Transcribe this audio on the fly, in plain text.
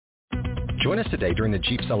Join us today during the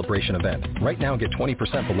Jeep Celebration event. Right now, get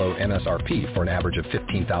 20% below MSRP for an average of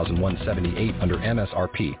 $15,178 under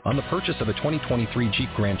MSRP on the purchase of a 2023 Jeep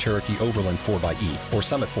Grand Cherokee Overland 4xE or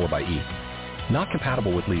Summit 4xE. Not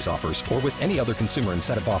compatible with lease offers or with any other consumer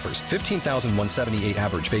incentive offers. $15,178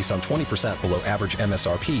 average based on 20% below average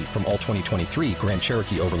MSRP from all 2023 Grand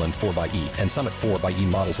Cherokee Overland 4xE and Summit 4xE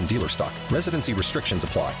models in dealer stock. Residency restrictions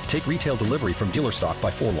apply. Take retail delivery from dealer stock by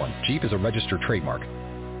 4/1. Jeep is a registered trademark.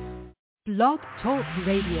 Blog Talk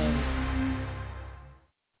Radio.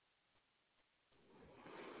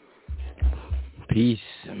 Peace.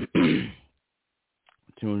 Tune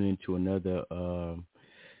into another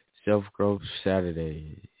Self-Growth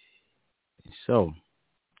Saturday. So,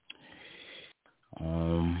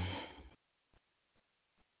 gonna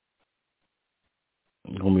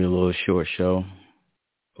be a little short show,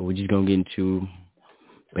 but we're just gonna get into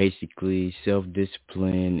basically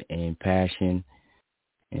self-discipline and passion,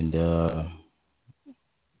 and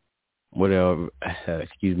whatever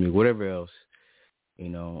else,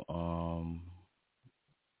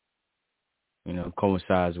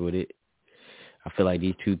 coincides with it. I feel like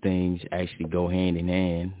these two things actually go hand in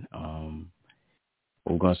hand.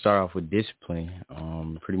 We're going to start off with discipline.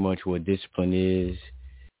 Pretty much what discipline is.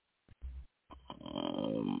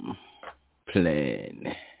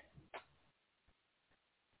 Plan.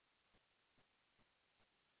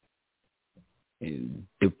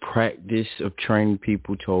 The practice of training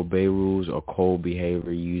people to obey rules or code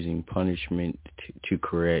behavior using punishment to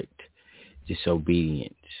correct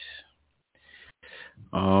disobedience.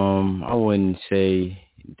 I wouldn't say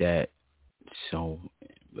that so,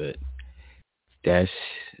 but that's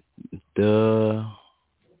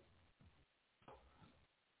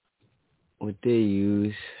what they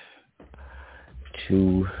use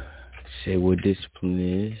to say what discipline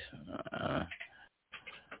is.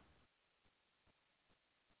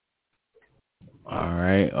 All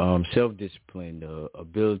right. Self-discipline, the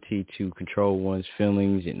ability to control one's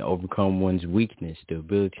feelings and overcome one's weakness, the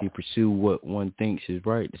ability to pursue what one thinks is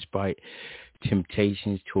right despite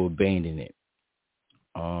temptations to abandon it.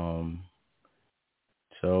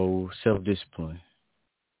 So self-discipline,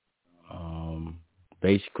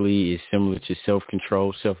 basically is similar to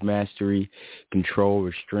self-control, self-mastery, control,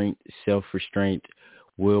 restraint, self-restraint,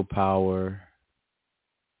 willpower,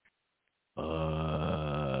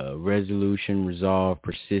 resolution, resolve,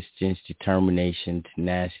 persistence, determination,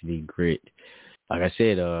 tenacity, grit. Like I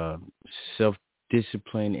said,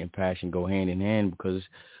 self-discipline and passion go hand in hand, because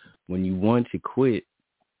when you want to quit,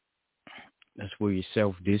 that's where your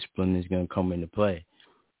self-discipline is going to come into play.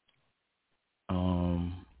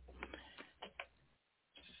 And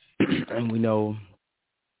we know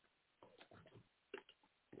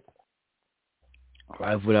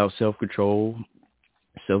life without self-control,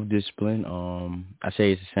 self-discipline, I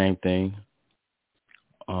say it's the same thing.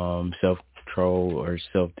 Self-control or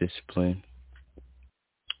self-discipline.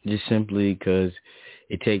 Just simply because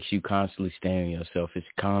it takes you constantly staying on yourself. It's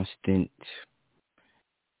constant,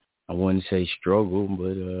 I wouldn't say struggle,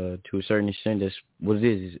 but to a certain extent, that's what it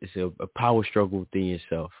is. It's a power struggle within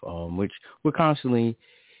yourself, which we're constantly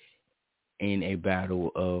in a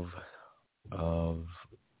battle of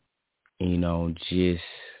just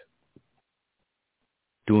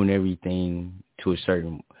doing everything to a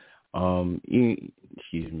certain, as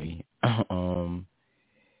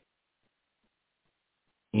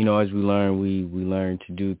we learn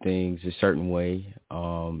to do things a certain way,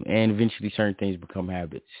 and eventually certain things become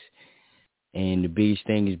habits. And the biggest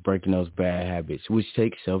thing is breaking those bad habits, which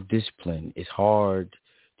takes self-discipline. It's hard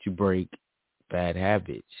to break bad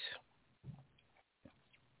habits.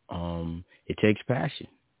 It takes passion.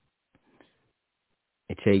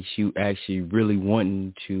 It takes you actually really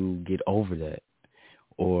wanting to get over that,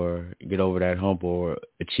 or get over that hump, or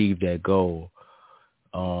achieve that goal,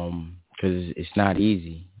 because it's not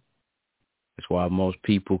easy. That's why most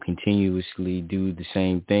people continuously do the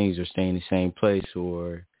same things, or stay in the same place,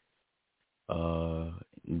 or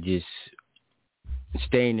just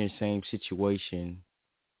stay in the same situation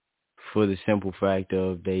for the simple fact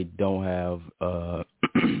of they don't have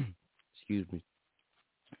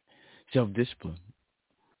self-discipline.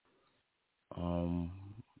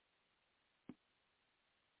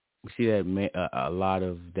 We see that a lot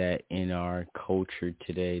of that in our culture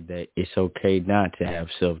today, that it's okay not to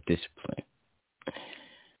have self-discipline.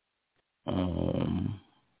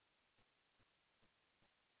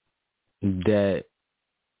 That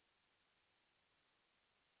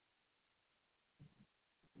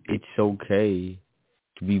it's okay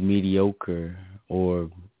to be mediocre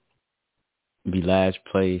or be last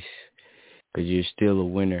place because you're still a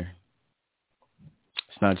winner.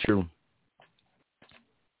 It's not true.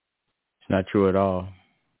 It's not true at all.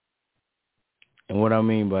 And what I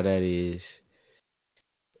mean by that is,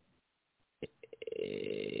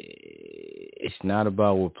 it's not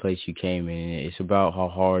about what place you came in. It's about how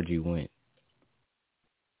hard you went.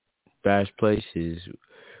 Fast places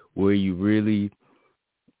where you really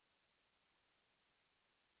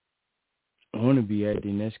want to be at,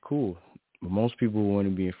 then that's cool. But most people want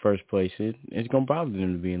to be in first place. It's going to bother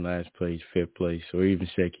them to be in last place, fifth place, or even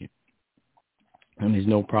second. And there's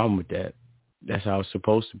no problem with that. That's how it's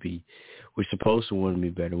supposed to be. We're supposed to want to be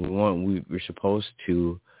better. We're supposed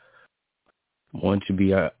to want to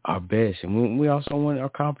be our best. And we also want our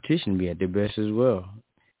competition to be at their best as well.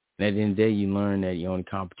 And at the end of the day, you learn that your only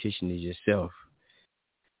competition is yourself.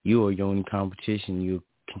 You are your only competition. You're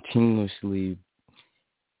continuously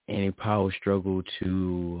in a power struggle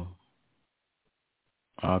to,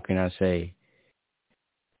 how can I say,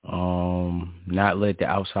 not let the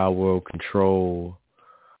outside world control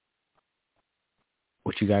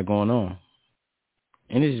what you got going on.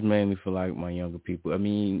 And this is mainly for like my younger people. I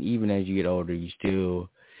mean, even as you get older, you still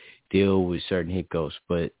deal with certain hiccups,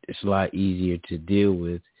 but it's a lot easier to deal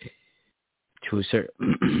with to a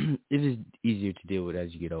certain it is easier to deal with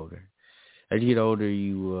as you get older. As you get older,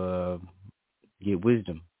 you get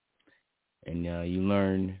wisdom, and you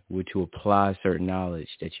learn where to apply certain knowledge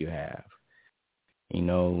that you have. You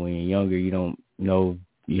know, when you're younger, you don't know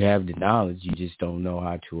you have the knowledge, you just don't know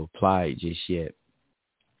how to apply it just yet.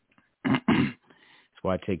 That's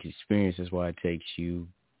why it takes experience. That's why it takes you,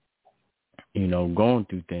 you know, going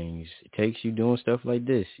through things. It takes you doing stuff like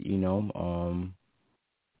this, you know,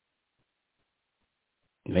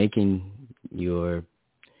 making your,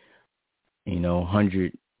 you know,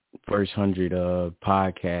 first 100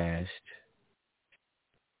 podcast.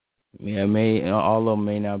 Yeah, all of them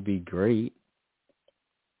may not be great,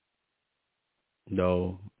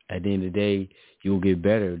 though. At the end of the day, you'll get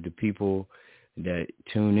better. The people that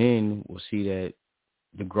tune in will see that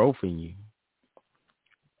the growth in you,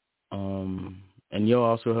 and you'll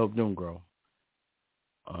also help them grow.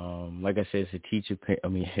 Like I said, it's a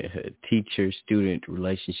teacher-student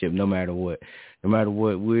relationship. No matter what,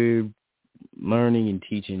 we're learning and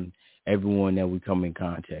teaching everyone that we come in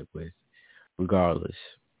contact with, regardless.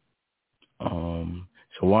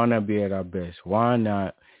 So why not be at our best? Why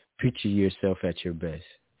not picture yourself at your best?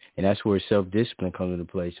 And that's where self-discipline comes into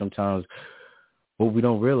play. Sometimes what we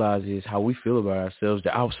don't realize is how we feel about ourselves.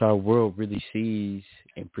 The outside world really sees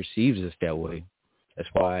and perceives us that way. That's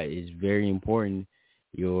why it's very important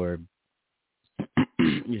your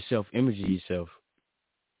self-image of yourself.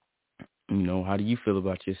 You know, how do you feel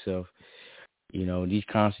about yourself? You know, these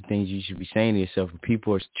constant things you should be saying to yourself. If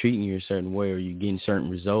people are treating you a certain way or you're getting certain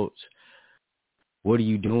results, what are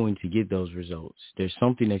you doing to get those results? There's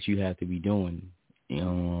something that you have to be doing.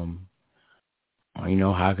 You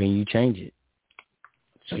know, how can you change it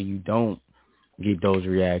so you don't get those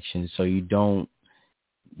reactions, so you don't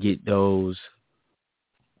get those,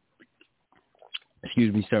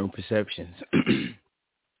 certain perceptions?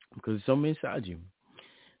 Because it's something inside you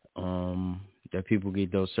that people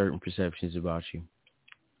get those certain perceptions about you.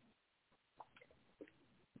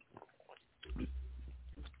 You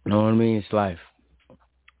know what I mean? It's life.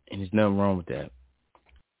 And there's nothing wrong with that.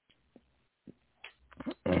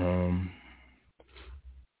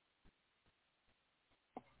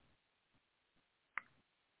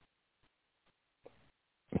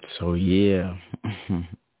 So, yeah.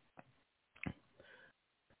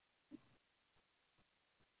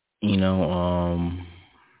 You know,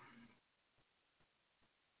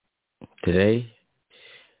 today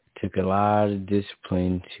took a lot of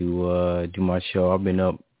discipline to do my show. I've been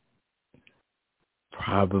up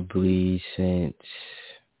probably since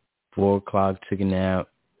 4 o'clock, took a nap,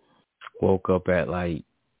 woke up at like,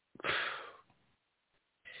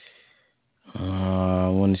 I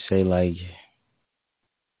want to say like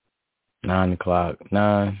 9 o'clock.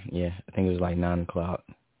 I think it was like 9 o'clock.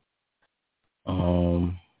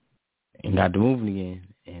 And got to moving again.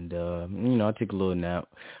 And, you know, I took a little nap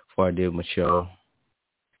before I did my show.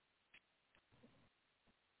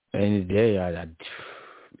 At the end of the day, I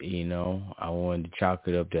wanted to chalk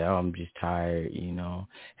it up that I'm just tired, you know,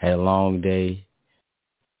 had a long day.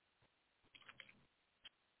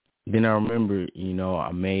 Then I remember, you know,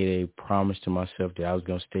 I made a promise to myself that I was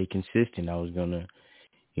going to stay consistent. I was going to,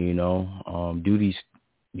 you know, do these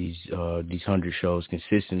 100 shows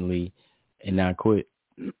consistently and not quit.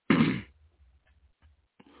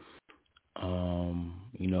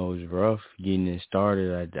 You know, it was rough getting it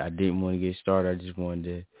started. I didn't want to get started. I just wanted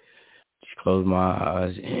to just close my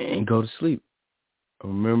eyes and go to sleep. I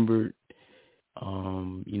remembered,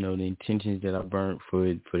 you know, the intentions that I burnt for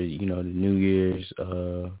you know, the New Year's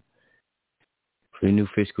for the new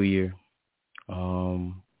fiscal year.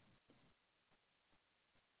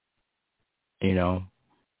 You know,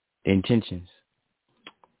 the intentions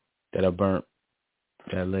that I burnt,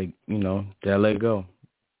 that I let go.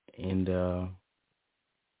 And I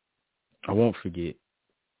won't forget.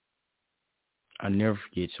 I never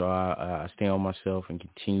forget. So I stay on myself and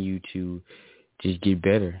continue to just get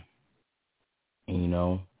better. And, you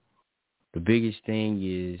know, the biggest thing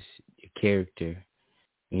is your character.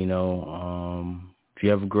 You know, if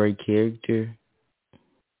you have a great character,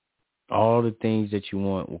 all the things that you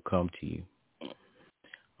want will come to you.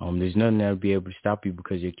 There's nothing that will be able to stop you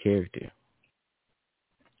because of your character.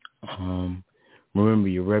 Remember,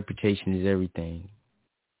 your reputation is everything.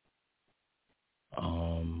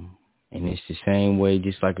 And it's the same way,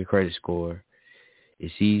 just like a credit score.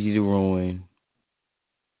 It's easy to ruin,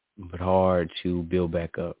 but hard to build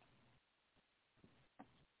back up.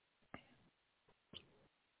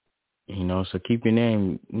 You know, so keep your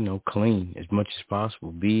name, you know, clean as much as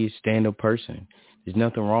possible. Be a stand-up person. There's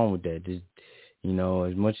nothing wrong with that. You know,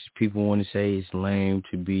 as much as people want to say it's lame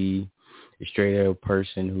to be a straight-up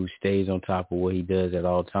person who stays on top of what he does at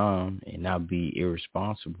all time and not be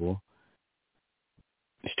irresponsible,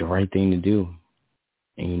 it's the right thing to do.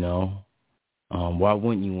 And, you know, why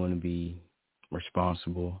wouldn't you want to be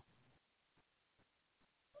responsible?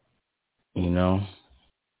 You know,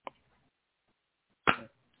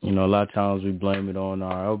 a lot of times we blame it on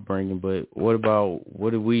our upbringing, but what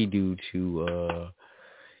do we do to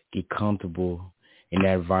get comfortable in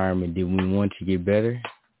that environment? Did we want to get better?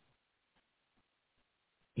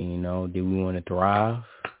 You know, did we want to thrive?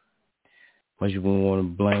 Much as we want to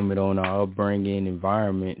blame it on our upbringing,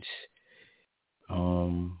 environments,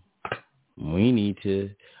 we need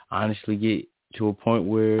to honestly get to a point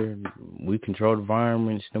where we control the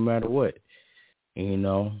environments no matter what. You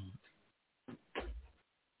know,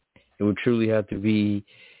 it would truly have to be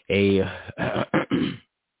a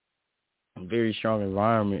very strong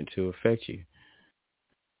environment to affect you.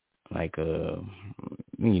 Like,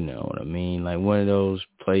 you know what I mean? Like one of those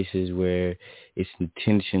places where it's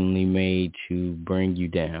intentionally made to bring you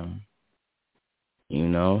down. You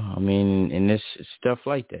know, I mean, and there's stuff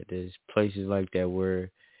like that. There's places like that where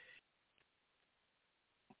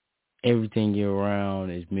everything you're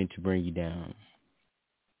around is meant to bring you down.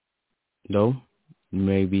 Though, you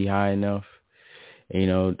may be high enough. You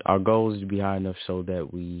know, our goal is to be high enough so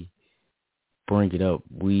that we bring it up.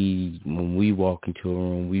 When we walk into a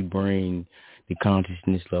room, we bring the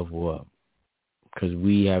consciousness level up because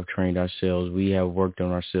we have trained ourselves. We have worked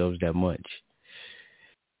on ourselves that much.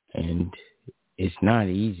 And it's not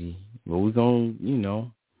easy, but we're going to, you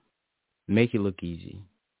know, make it look easy.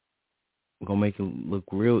 We're going to make it look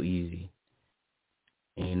real easy,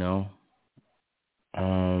 you know.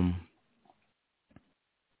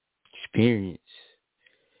 Experience.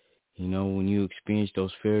 You know, when you experience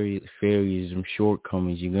those failures and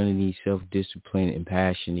shortcomings, you're going to need self-discipline and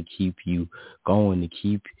passion to keep you going, to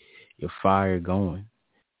keep your fire going.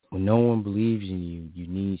 When no one believes in you, you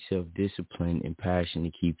need self-discipline and passion to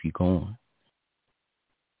keep you going.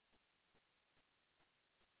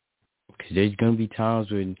 Because there's going to be times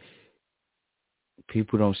when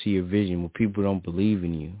people don't see your vision, when people don't believe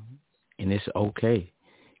in you. And it's okay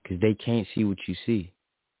because they can't see what you see.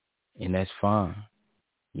 And that's fine.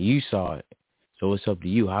 You saw it. So it's up to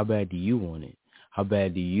you. How bad do you want it? How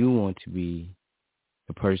bad do you want to be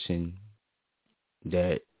the person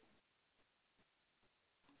that,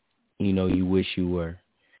 you know, you wish you were?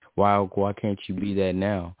 Why can't you be that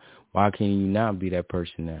now? Why can you not be that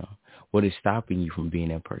person now? What is stopping you from being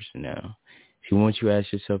that person now? See, once you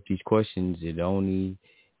ask yourself these questions, it only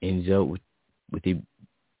ends up with it,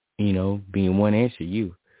 you know, being one answer,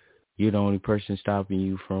 you. You're the only person stopping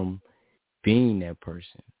you from being that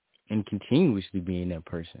person and continuously being that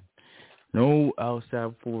person. No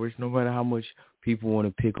outside force, no matter how much people want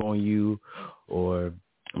to pick on you or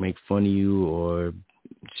make fun of you or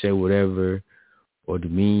say whatever or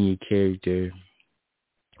demean your character,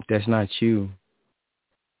 if that's not you.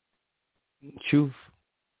 Truth,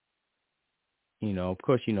 you know, of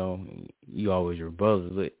course, you know, you always rebuttal,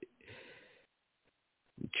 but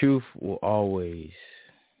truth will always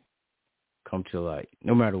come to light,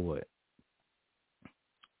 no matter what.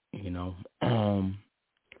 You know,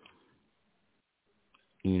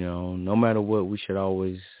 you know, no matter what, we should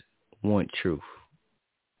always want truth.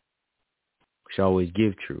 We should always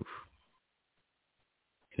give truth.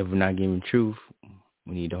 And if we're not giving truth,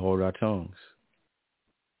 we need to hold our tongues.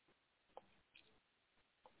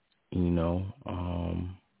 You know,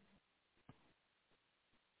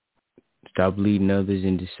 stop leading others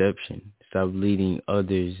in deception. Stop leading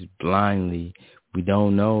others blindly. We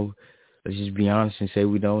don't know Let's just be honest and say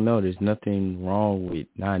we don't know. There's nothing wrong with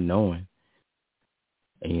not knowing.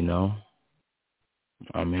 You know?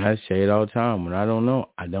 I mean, I say it all the time. When I don't know,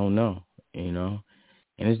 I don't know. You know?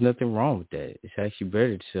 And there's nothing wrong with that. It's actually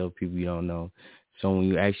better to tell people you don't know. So when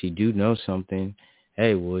you actually do know something,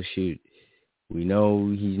 hey, well, shoot, we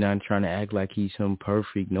know he's not trying to act like he's some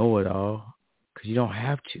perfect know-it-all, because you don't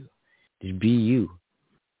have to. Just be you.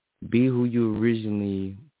 Be who you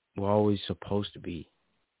originally were always supposed to be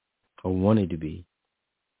or wanted to be.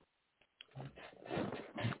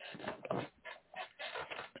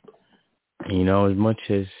 You know, as much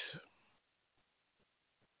as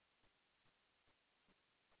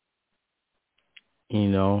you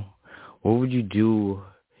know, what would you do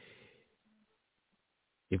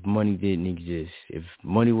if money didn't exist? If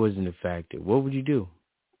money wasn't a factor, what would you do?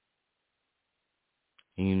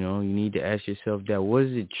 You know, you need to ask yourself that. What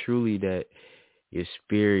is it truly that your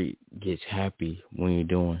spirit gets happy when you're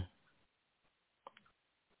doing?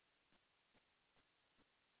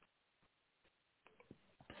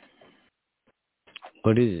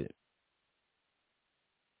 What is it?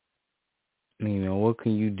 You know, what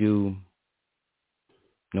can you do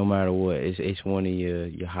no matter what? It's one of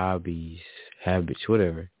your hobbies, habits,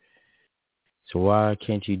 whatever. So why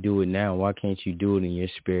can't you do it now? Why can't you do it in your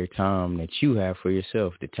spare time that you have for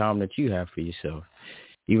yourself, the time that you have for yourself?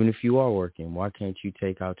 Even if you are working, why can't you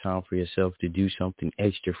take out time for yourself to do something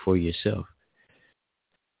extra for yourself?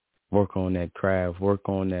 Work on that craft, work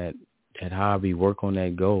on that hobby, work on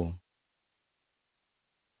that goal.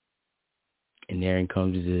 And therein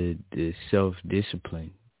comes the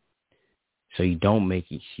self-discipline. So you don't make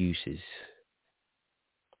excuses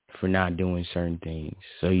for not doing certain things.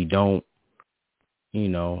 So you don't, you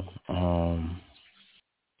know,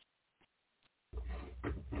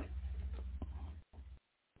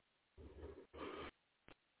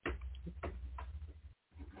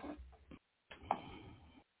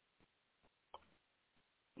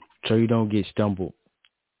 so you don't get stumbled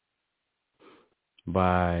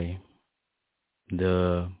by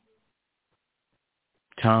the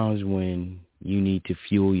times when you need to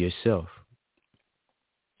fuel yourself.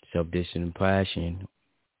 Self-discipline and passion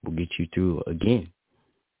will get you through again.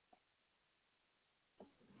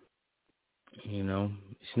 You know,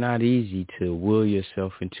 it's not easy to will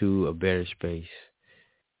yourself into a better space.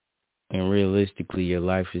 And realistically, your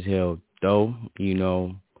life is hell. Though, you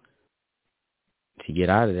know, to get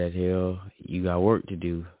out of that hell, you got work to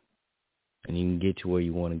do. And you can get to where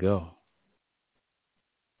you want to go.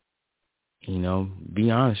 You know,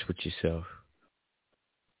 be honest with yourself.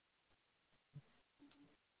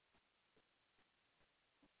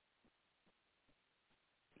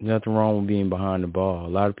 Nothing wrong with being behind the ball. A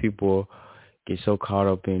lot of people get so caught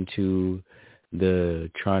up into the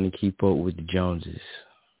trying to keep up with the Joneses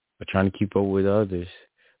or trying to keep up with others.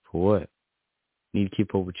 For what? You need to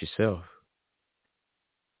keep up with yourself.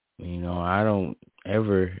 You know, I don't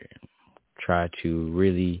ever try to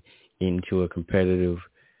really get into a competitive,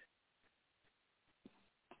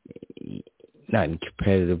 not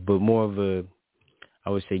competitive, but more of a, I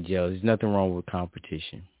would say, jealous. There's nothing wrong with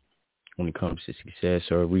competition when it comes to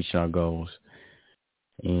success or reaching our goals.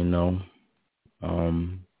 You know,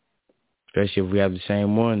 especially if we have the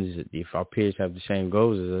same ones, if our peers have the same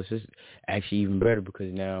goals as us, it's actually even better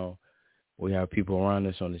because now we have people around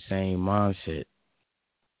us on the same mindset.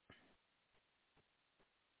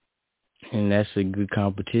 And that's a good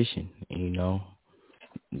competition, you know.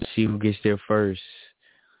 See who gets there first.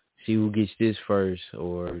 See who gets this first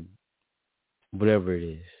or whatever it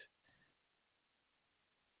is.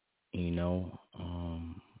 You know,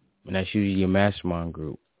 and that's usually your mastermind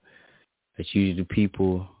group. That's usually the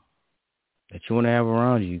people that you want to have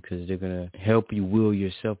around you because they're going to help you will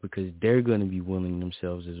yourself because they're going to be willing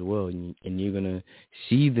themselves as well. And you're going to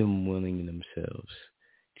see them willing themselves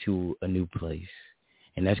to a new place.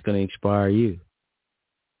 And that's going to inspire you.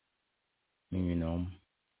 You know,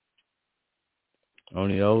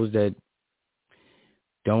 only those that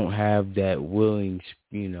don't have that willing,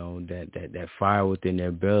 you know, that fire within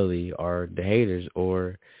their belly are the haters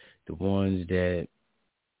or the ones that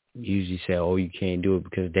usually say, oh, you can't do it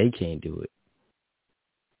because they can't do it.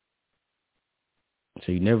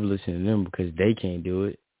 So you never listen to them because they can't do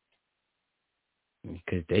it.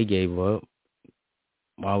 Because they gave up.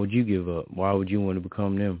 Why would you give up? Why would you want to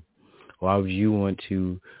become them? Why would you want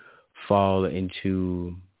to fall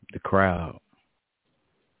into the crowd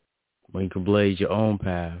when you can blaze your own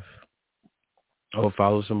path or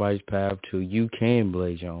follow somebody's path till you can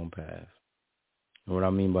blaze your own path? And what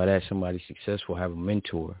I mean by that, somebody successful, have a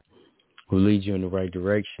mentor who leads you in the right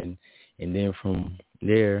direction. And then from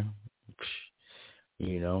there,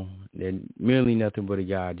 They're merely nothing but a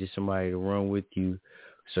guide, just somebody to run with you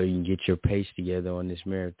so you can get your pace together on this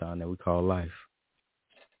marathon that we call life.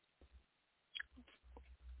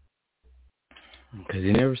 Because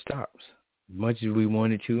it never stops. As much as we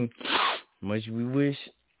wanted to, as much as we wish,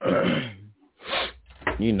 that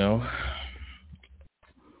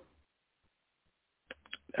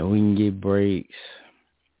we can get breaks.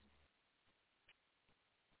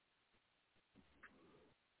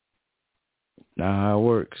 Not how it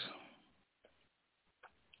works.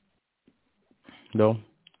 Though.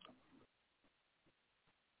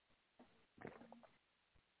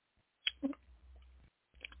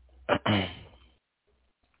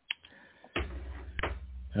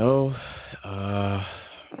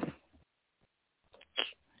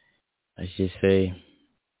 Let's just say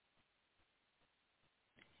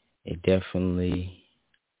it definitely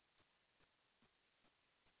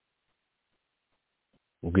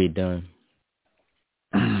will get done.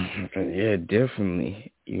 Yeah,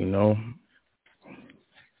 definitely,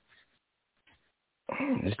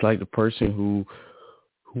 It's like the person who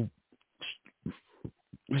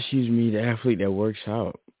the athlete that works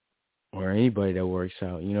out, or anybody that works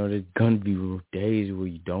out, there's going to be days where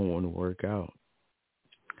you don't want to work out.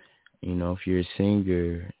 If you're a singer,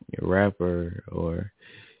 you're a rapper, or,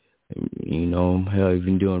 hell,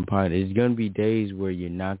 even doing podcast, there's going to be days where you're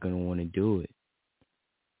not going to want to do it.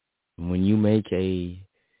 When you make a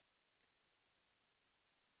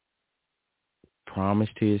promise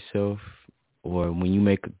to yourself, or when you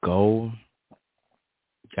make a goal,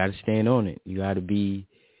 you got to stand on it. You got to be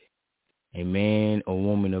a man or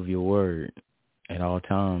woman of your word at all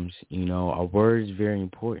times. Our word is very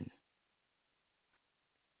important.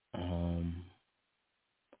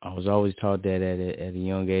 I was always taught that at a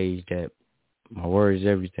young age, that my word is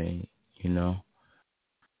everything. At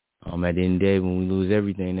the end of the day, when we lose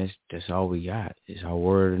everything, that's all we got. It's our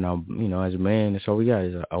word and our, as a man, that's all we got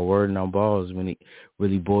is our word and our balls. When it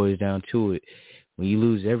really boils down to it, when you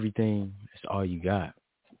lose everything, that's all you got.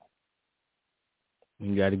 When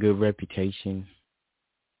you got a good reputation,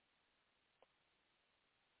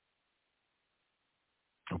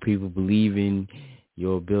 or people believe in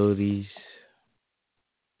your abilities,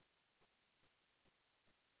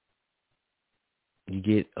 you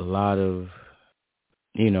get a lot of,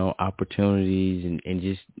 opportunities and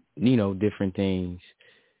just, different things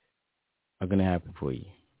are going to happen for you.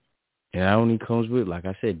 And that only comes with, like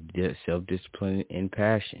I said, self-discipline and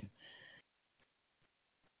passion.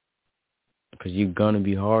 Because you're going to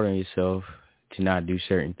be hard on yourself to not do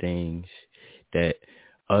certain things that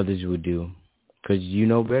others would do. Because you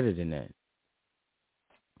know better than that.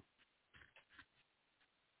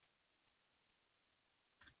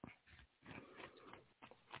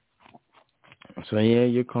 So, yeah,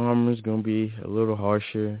 your karma is going to be a little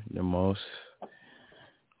harsher than most. A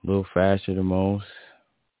little faster than most.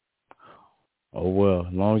 Oh, well,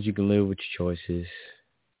 as long as you can live with your choices,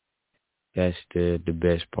 that's the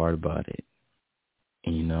best part about it.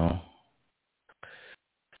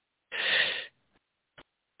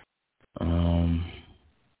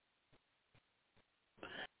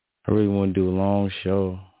 I really want to do a long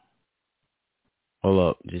show. Hold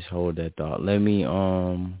up, just hold that thought. Let me,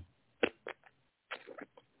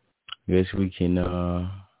 guess we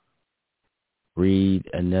can read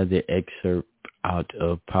another excerpt out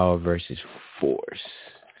of Power versus Force.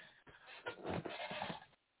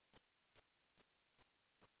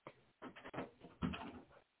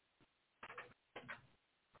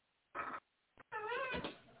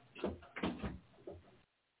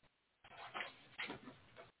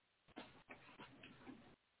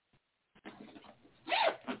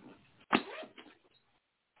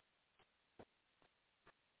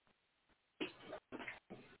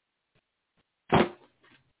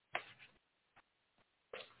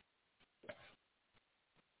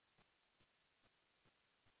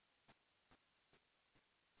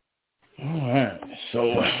 Alright,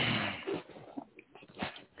 so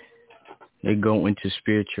they go into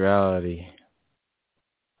spirituality.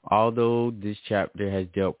 Although this chapter has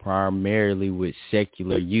dealt primarily with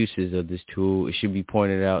secular uses of this tool, it should be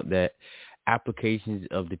pointed out that applications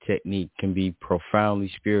of the technique can be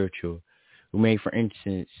profoundly spiritual. We may, for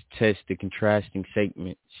instance, test the contrasting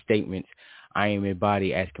statements, I am a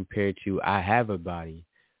body as compared to I have a body.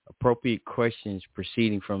 Appropriate questions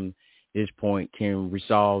proceeding from this point can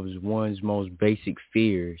resolve one's most basic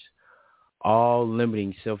fears. All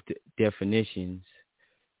limiting self-definitions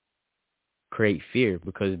create fear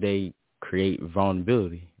because they create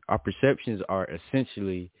vulnerability. Our perceptions are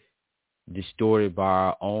essentially distorted by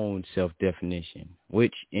our own self-definition,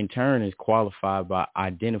 which in turn is qualified by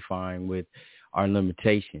identifying with our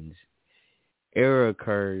limitations. Error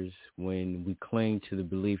occurs when we cling to the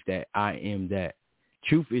belief that I am that.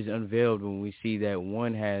 Truth is unveiled when we see that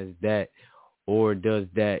one has that or does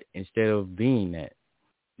that instead of being that.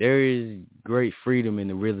 There is great freedom in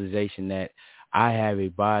the realization that I have a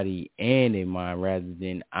body and a mind rather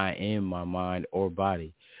than I am my mind or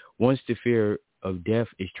body. Once the fear of death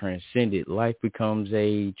is transcended, life becomes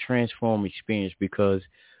a transformed experience because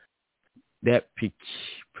that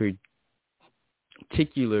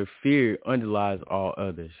particular fear underlies all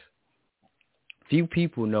others. Few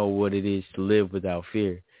people know what it is to live without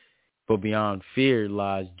fear, but beyond fear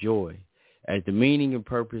lies joy. As the meaning and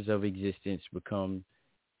purpose of existence become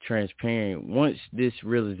transparent, once this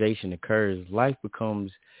realization occurs, life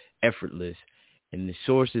becomes effortless and the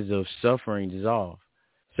sources of suffering dissolve.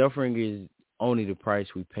 Suffering is only the price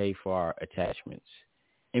we pay for our attachments.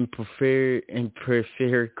 Empirical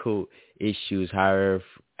issues,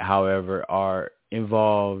 however, are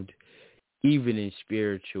involved even in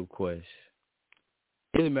spiritual quests.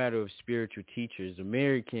 In the matter of spiritual teachers,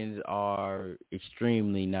 Americans are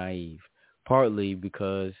extremely naive, partly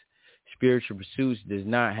because spiritual pursuits does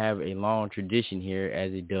not have a long tradition here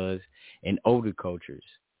as it does in older cultures.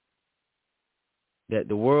 That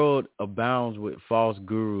the world abounds with false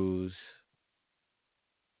gurus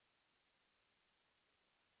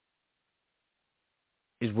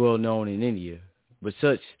is well known in India, but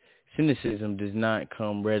such cynicism does not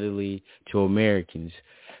come readily to Americans.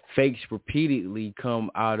 Fakes repeatedly come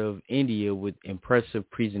out of India with impressive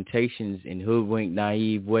presentations and hoodwink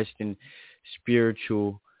naive Western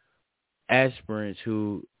spiritual aspirants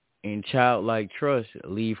who, in childlike trust,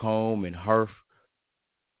 leave home and hearth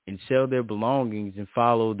and sell their belongings and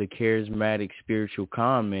follow the charismatic spiritual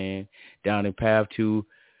con man down a path to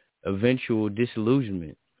eventual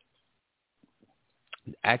disillusionment.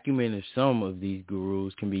 The acumen of some of these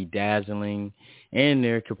gurus can be dazzling, and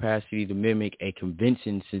their capacity to mimic a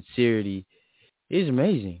convincing sincerity is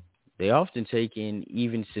amazing. They often take in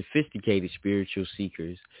even sophisticated spiritual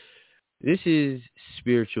seekers. This is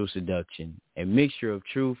spiritual seduction, a mixture of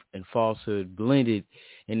truth and falsehood blended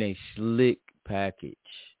in a slick package.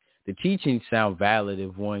 The teachings sound valid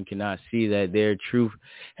if one cannot see that their truth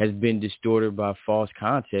has been distorted by false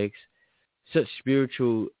context. Such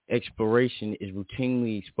spiritual exploration is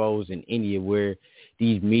routinely exposed in India, where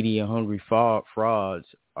these media-hungry frauds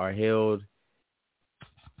are held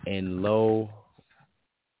in low.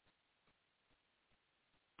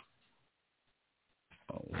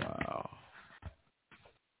 Oh, wow.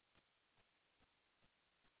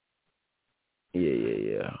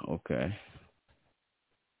 Yeah. Okay.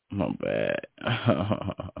 My bad.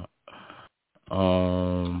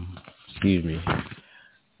 Excuse me.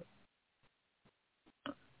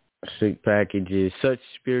 Sick packages. Such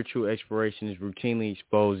spiritual exploration is routinely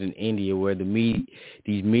exposed in India, where these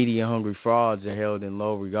media-hungry frauds are held in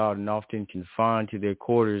low regard and often confined to their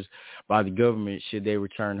quarters by the government should they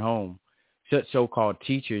return home. Such so-called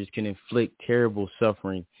teachers can inflict terrible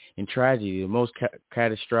suffering and tragedy. The most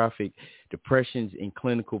catastrophic depressions in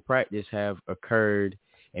clinical practice have occurred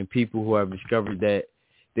in people who have discovered that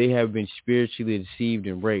they have been spiritually deceived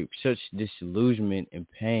and raped. Such disillusionment and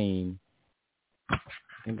pain. I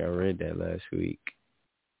think I read that last week.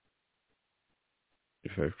 The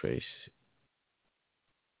first place.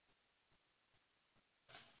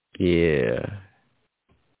 Yeah.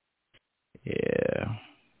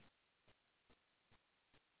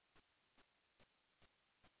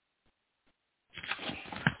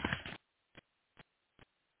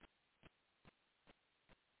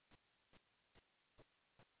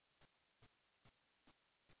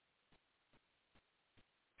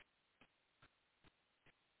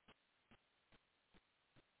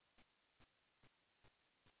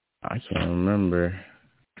 I can't remember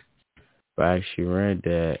if I actually read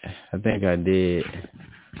that. I think I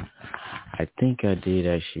did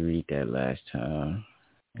actually read that last time.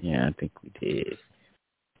 Yeah, I think we did.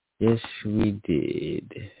 Yes, we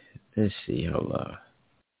did. Let's see. Hold on.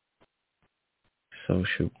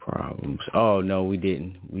 Social problems. Oh, no, we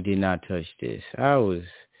didn't. We did not touch this. I was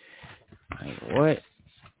like, what?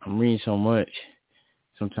 I'm reading so much.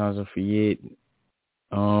 Sometimes I forget.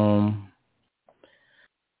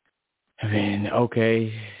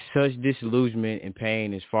 Okay. Such disillusionment and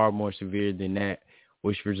pain is far more severe than that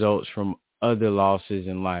which results from other losses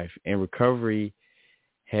in life, and recovery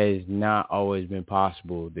has not always been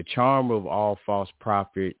possible. The charm of all false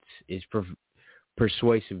prophets is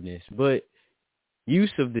persuasiveness, but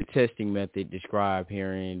use of the testing method described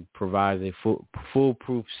herein provides a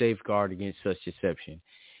foolproof safeguard against such deception.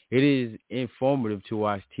 It is informative to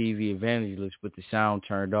watch TV evangelists with the sound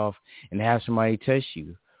turned off and have somebody test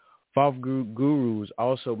you. False gurus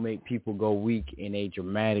also make people go weak in a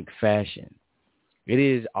dramatic fashion. It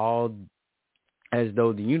is all as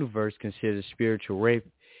though the universe considers spiritual rape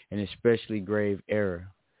an especially grave error.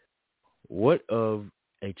 What of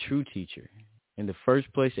a true teacher? In the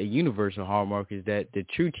first place, a universal hallmark is that the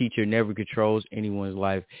true teacher never controls anyone's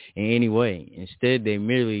life in any way. Instead, they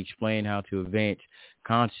merely explain how to advance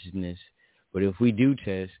consciousness. But if we do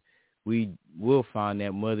test, we will find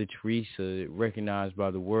that Mother Teresa, recognized by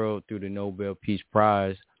the world through the Nobel Peace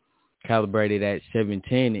Prize, calibrated at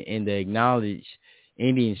 710, and the acknowledged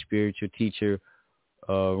Indian spiritual teacher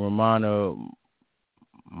Ramana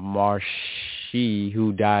Maharshi,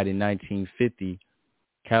 who died in 1950,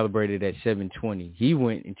 calibrated at 720. He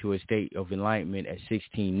went into a state of enlightenment at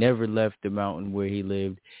 16, never left the mountain where he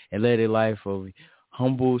lived, and led a life of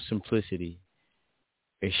humble simplicity,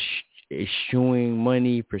 eschewing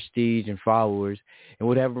money, prestige, and followers, and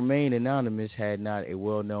would have remained anonymous had not a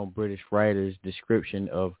well-known British writer's description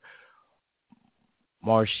of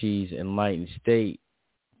Maharshi's enlightened state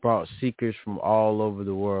brought seekers from all over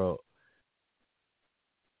the world.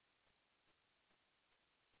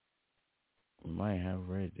 We might have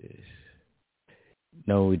read this.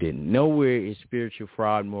 No, we didn't. Nowhere is spiritual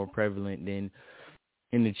fraud more prevalent than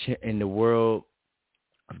in the world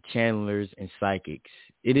of channelers and psychics.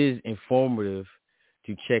 It is informative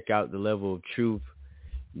to check out the level of truth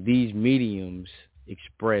these mediums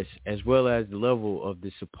express, as well as the level of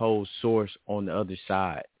the supposed source on the other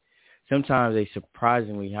side. Sometimes a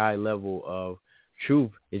surprisingly high level of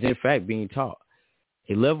truth is in fact being taught.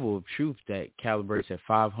 A level of truth that calibrates at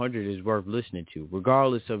 500 is worth listening to,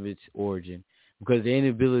 regardless of its origin, because the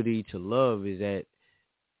inability to love is at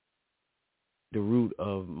the root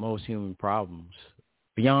of most human problems.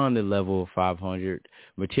 Beyond the level of 500,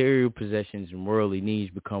 material possessions and worldly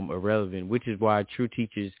needs become irrelevant, which is why true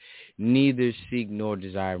teachers neither seek nor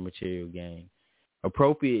desire material gain.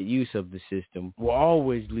 Appropriate use of the system will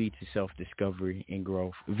always lead to self-discovery and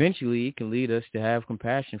growth. Eventually, it can lead us to have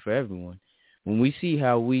compassion for everyone. When we see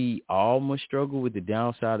how we all must struggle with the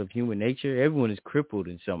downside of human nature, everyone is crippled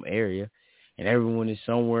in some area, and everyone is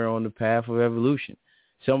somewhere on the path of evolution.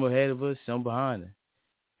 Some ahead of us, some behind us.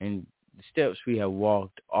 And the steps we have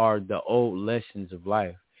walked are the old lessons of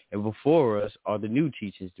life, and before us are the new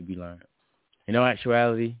teachings to be learned. In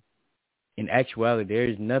actuality, there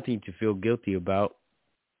is nothing to feel guilty about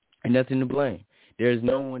and nothing to blame. There is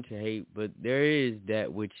no one to hate, but there is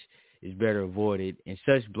that which is better avoided, and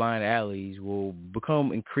such blind alleys will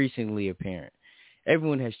become increasingly apparent.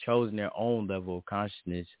 Everyone has chosen their own level of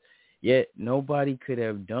consciousness, yet nobody could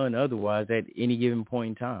have done otherwise at any given point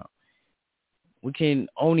in time. We can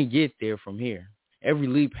only get there from here. Every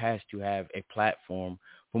leap has to have a platform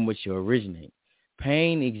from which to originate.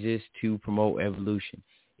 Pain exists to promote evolution.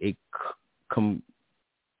 Its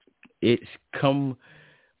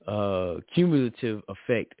cumulative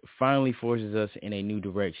effect finally forces us in a new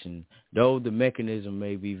direction. Though the mechanism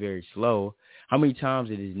may be very slow, how many times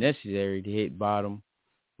it is necessary to hit bottom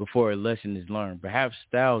before a lesson is learned? Perhaps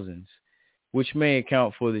thousands, which may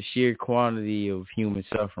account for the sheer quantity of human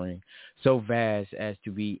suffering, so vast as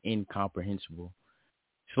to be incomprehensible.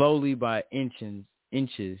 Slowly by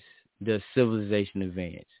inches does civilization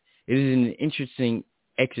advance. It is an interesting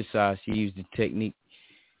exercise to use the technique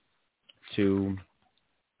to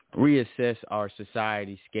reassess our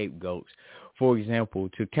society scapegoats. For example,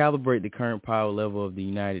 to calibrate the current power level of the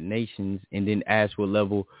United Nations and then ask what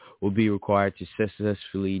level will be required to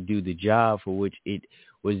successfully do the job for which it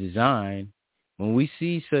was designed. When we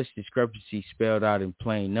see such discrepancies spelled out in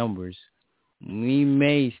plain numbers, we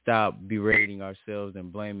may stop berating ourselves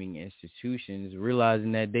and blaming institutions,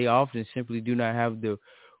 realizing that they often simply do not have the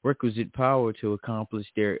requisite power to accomplish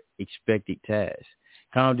their expected tasks.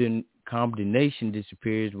 Condemnation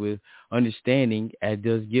disappears with understanding, as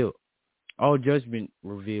does guilt. All judgment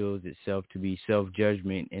reveals itself to be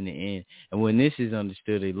self-judgment in the end, and when this is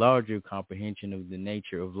understood, a larger comprehension of the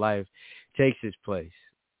nature of life takes its place.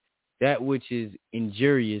 That which is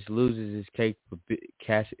injurious loses its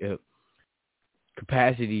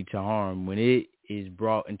capacity to harm when it is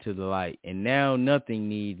brought into the light, and now nothing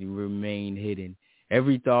need remain hidden.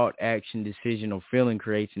 Every thought, action, decision, or feeling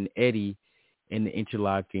creates an eddy in the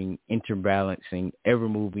interlocking, interbalancing,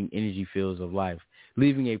 ever-moving energy fields of life,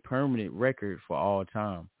 leaving a permanent record for all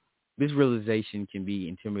time. This realization can be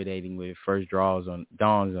intimidating when it first dawns on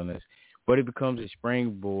us, but it becomes a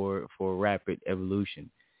springboard for rapid evolution.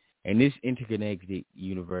 In this interconnected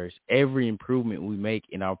universe, every improvement we make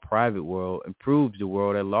in our private world improves the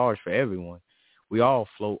world at large for everyone. We all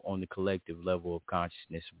float on the collective level of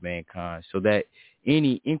consciousness of mankind, so that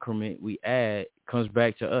any increment we add comes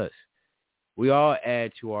back to us. We all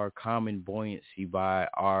add to our common buoyancy by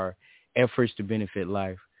our efforts to benefit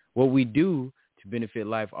life. What we do to benefit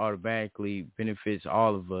life automatically benefits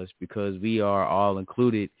all of us because we are all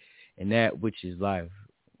included in that which is life.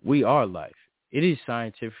 We are life. It is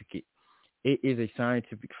scientific. It is a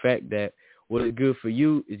scientific fact that what is good for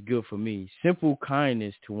you is good for me. Simple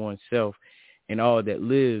kindness to oneself and all that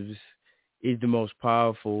lives is the most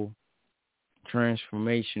powerful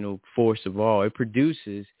transformational force of all. It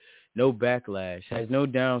produces no backlash, has no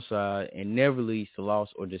downside, and never leads to loss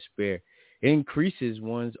or despair. It increases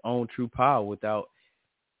one's own true power without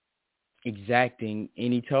exacting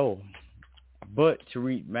any toll. But to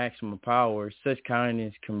reach maximum power, such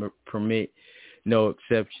kindness can permit no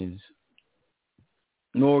exceptions,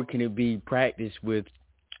 nor can it be practiced with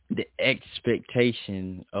the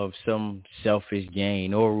expectation of some selfish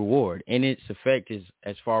gain or reward. And its effect is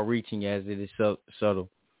as far-reaching as it is subtle.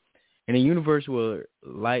 In a universe where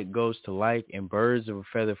like goes to like and birds of a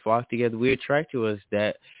feather flock together, we attract to us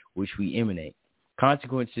that which we emanate.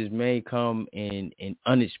 Consequences may come in an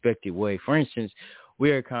unexpected way. For instance, we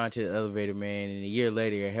are kind to the elevator man, and a year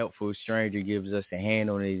later, a helpful stranger gives us a hand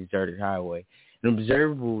on a deserted highway. An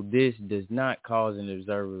observable this does not cause an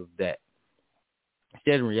observable that.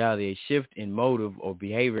 Instead, in reality, a shift in motive or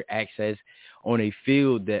behavior acts on a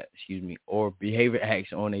field that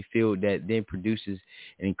then produces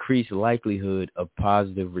an increased likelihood of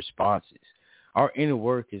positive responses. Our inner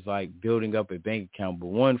work is like building up a bank account, but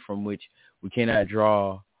one from which we cannot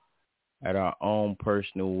draw at our own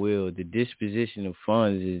personal will. The disposition of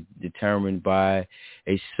funds is determined by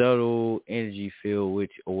a subtle energy field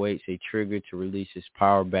which awaits a trigger to release its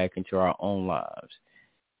power back into our own lives.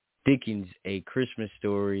 Dickens' Christmas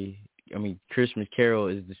Carol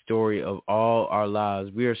is the story of all our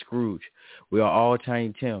lives. We are Scrooge. We are all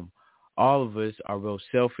Tiny Tim. All of us are both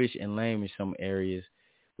selfish and lame in some areas.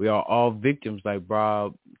 We are all victims like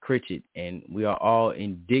Bob Cratchit, and we are all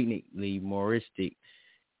indignantly moristic.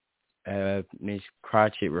 Miss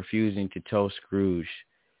Cratchit refusing to toast Scrooge.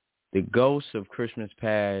 The ghost of Christmas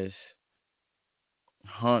past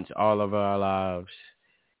haunts all of our lives.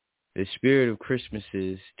 The spirit of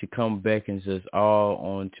Christmases to come beckons us all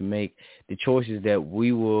on to make the choices that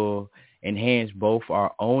we will enhance both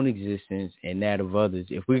our own existence and that of others.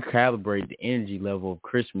 If we calibrate the energy level of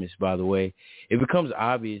Christmas, by the way, it becomes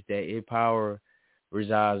obvious that its power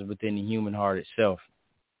resides within the human heart itself.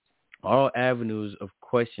 All avenues of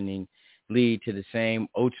questioning lead to the same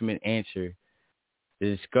ultimate answer,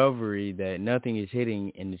 the discovery that nothing is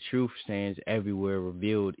hidden and the truth stands everywhere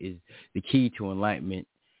revealed is the key to enlightenment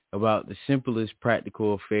about the simplest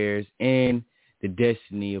practical affairs and the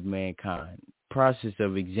destiny of mankind. Process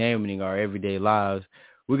of examining our everyday lives,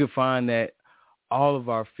 we can find that all of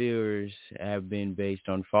our fears have been based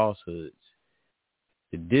on falsehoods.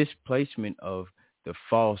 The displacement of the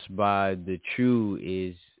false by the true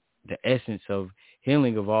is the essence of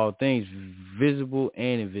healing of all things, visible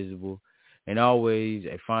and invisible, and always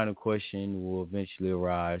a final question will eventually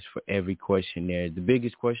arise for every questionnaire. The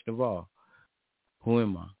biggest question of all, who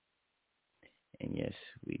am I? And yes,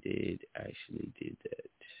 we actually did that.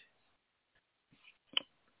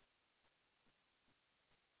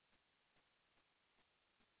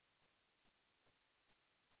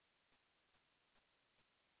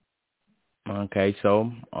 Okay,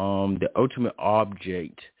 so the ultimate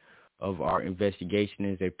object of our investigation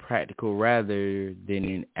is a practical rather than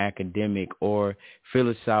an academic or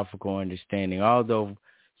philosophical understanding. Although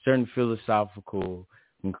certain philosophical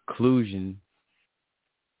conclusions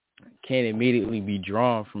can immediately be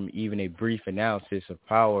drawn from even a brief analysis of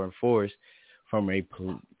power and force from a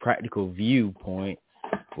practical viewpoint,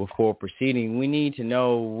 before proceeding, we need to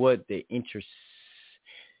know what the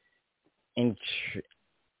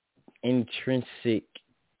intrinsic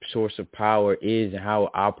source of power is and how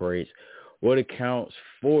it operates. What accounts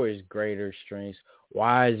for its greater strengths?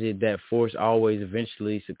 Why is it that force always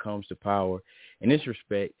eventually succumbs to power? In this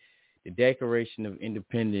respect, the Declaration of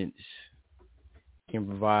Independence can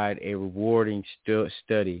provide a rewarding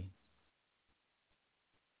study.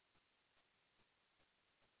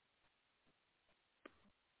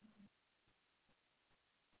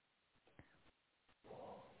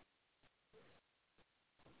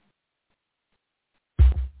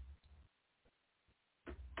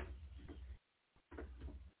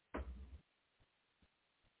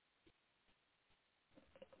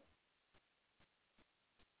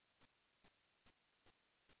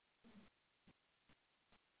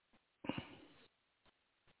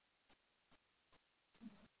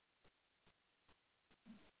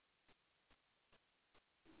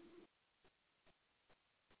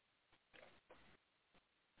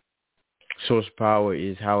 Source of power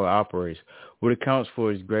is how it operates. What accounts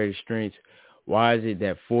for its greater strength? Why is it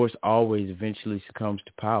that force always eventually succumbs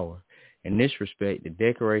to power? In this respect, the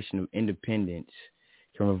Declaration of Independence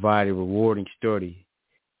can provide a rewarding study.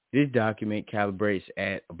 This document calibrates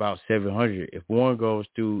at about 700. If one goes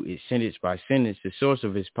through it sentence by sentence, the source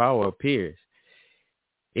of its power appears.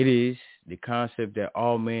 It is the concept that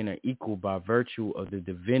all men are equal by virtue of the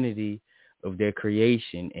divinity of their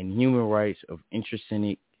creation and human rights of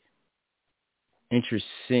intrinsic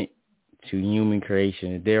to human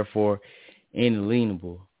creation and therefore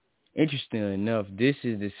inalienable. Interestingly enough, this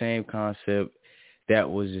is the same concept that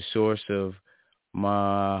was the source of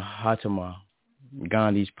Mahatma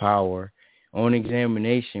Gandhi's power. On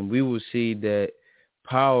examination, we will see that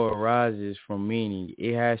power arises from meaning.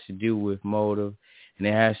 It has to do with motive, and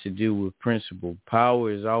it has to do with principle.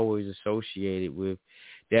 Power is always associated with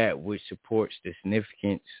that which supports the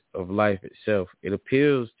significance of life itself. It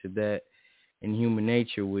appeals to that in human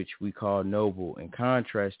nature which we call noble, in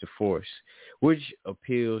contrast to force, which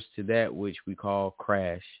appeals to that which we call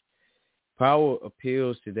crass. Power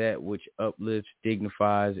appeals to that which uplifts,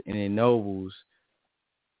 dignifies, and ennobles.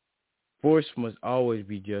 Force must always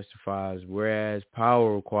be justified, whereas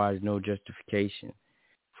power requires no justification.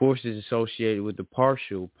 Force is associated with the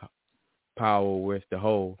partial power with the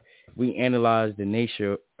whole. If we analyze the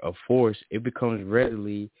nature of force, it becomes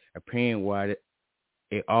readily apparent why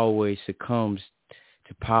it always succumbs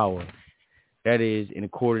to power. That is, in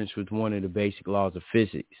accordance with one of the basic laws of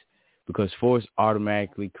physics, because force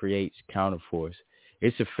automatically creates counterforce.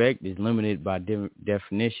 Its effect is limited by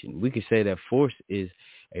definition. We could say that force is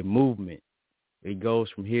a movement. It goes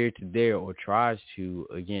from here to there or tries to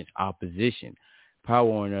against opposition.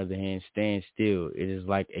 Power, on the other hand, stands still. It is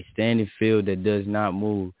like a standing field that does not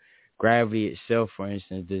move. Gravity itself, for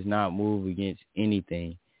instance, does not move against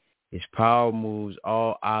anything. Its power moves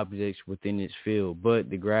all objects within its field, but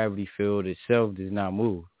the gravity field itself does not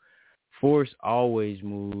move. Force always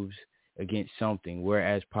moves against something,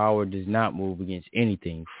 whereas power does not move against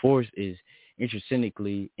anything. Force is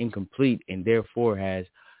intrinsically incomplete and therefore has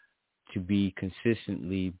to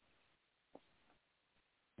consistently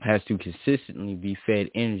be fed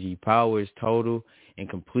energy. Power is total and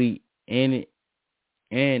complete in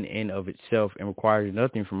and of itself and requires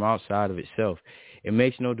nothing from outside of itself. It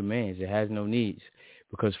makes no demands. It has no needs.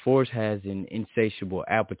 Because force has an insatiable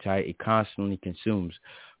appetite, it constantly consumes.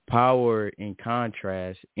 Power, in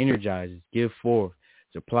contrast, energizes, gives forth,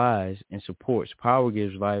 supplies, and supports. Power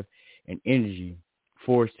gives life and energy.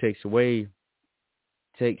 Force takes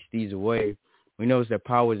these away. We notice that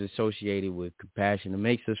power is associated with compassion. It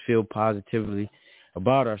makes us feel positively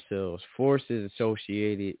about ourselves. Force is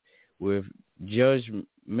associated with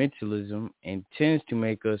judgmentalism and tends to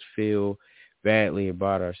make us feel badly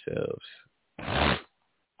about ourselves.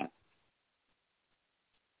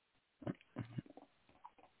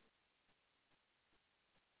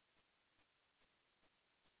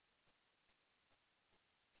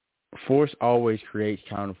 Force always creates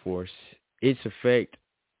counterforce. Its effect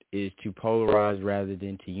is to polarize rather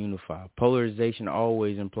than to unify. Polarization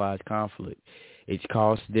always implies conflict. Its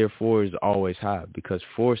cost, therefore, is always high. Because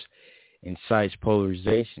force incites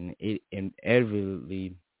polarization, it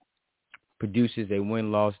inevitably produces a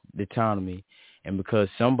win-loss dichotomy. And because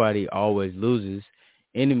somebody always loses,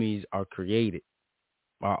 enemies are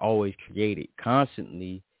always created,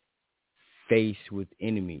 constantly faced with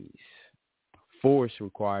enemies. Force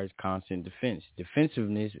requires constant defense.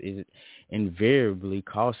 Defensiveness is invariably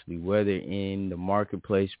costly, whether in the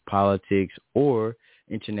marketplace, politics, or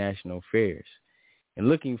international affairs. In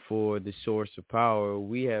looking for the source of power,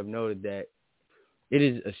 we have noted that it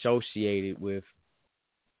is associated with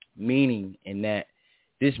meaning, and that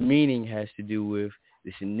this meaning has to do with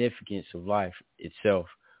the significance of life itself.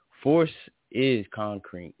 Force is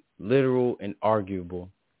concrete, literal, and arguable.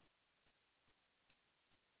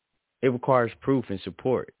 It requires proof and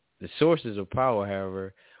support. The sources of power,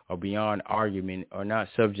 however, are beyond argument, are not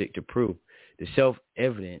subject to proof. The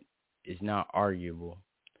self-evident is not arguable.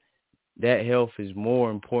 That health is more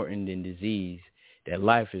important than disease, that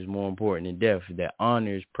life is more important than death, that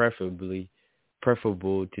honor is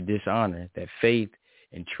preferable to dishonor, that faith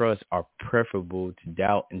and trust are preferable to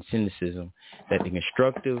doubt and cynicism, that the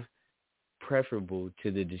constructive preferable to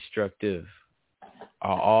the destructive,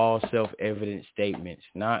 are all self-evident statements,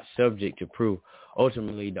 not subject to proof.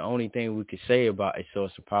 Ultimately, the only thing we could say about a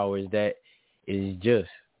source of power is that it is just.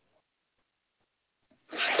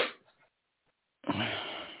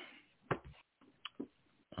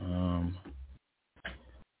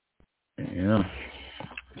 Yeah.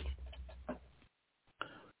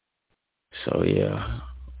 So, yeah.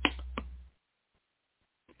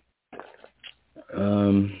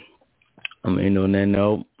 I'm that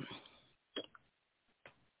note,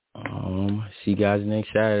 see you guys next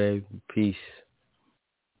Saturday. Peace.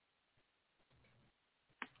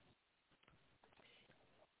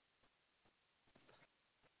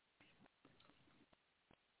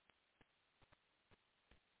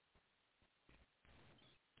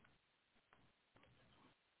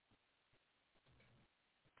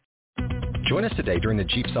 Join us today during the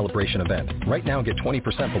Jeep Celebration event. Right now, get 20%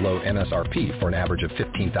 below MSRP for an average of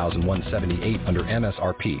 $15,178 under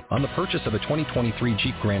MSRP on the purchase of a 2023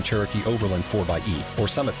 Jeep Grand Cherokee Overland 4xE or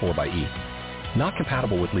Summit 4xE. Not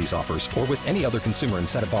compatible with lease offers or with any other consumer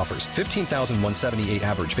incentive offers. $15,178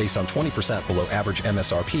 average based on 20% below average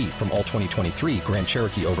MSRP from all 2023 Grand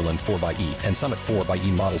Cherokee Overland 4xE and Summit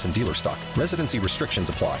 4xE models in dealer stock. Residency restrictions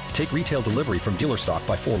apply. Take retail delivery from dealer stock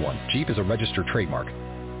by 4/1. Jeep is a registered trademark.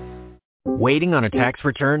 Waiting on a tax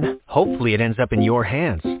return? Hopefully it ends up in your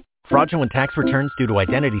hands. Fraudulent tax returns due to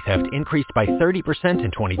identity theft increased by 30%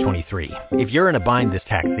 in 2023. If you're in a bind this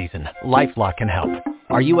tax season, LifeLock can help.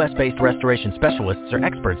 Our U.S.-based restoration specialists are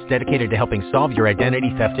experts dedicated to helping solve your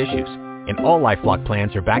identity theft issues. And all LifeLock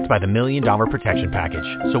plans are backed by the $1 Million Protection Package.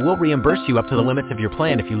 So we'll reimburse you up to the limits of your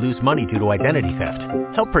plan if you lose money due to identity theft.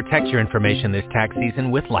 Help protect your information this tax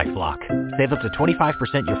season with LifeLock. Save up to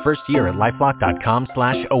 25% your first year at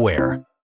LifeLock.com/aware.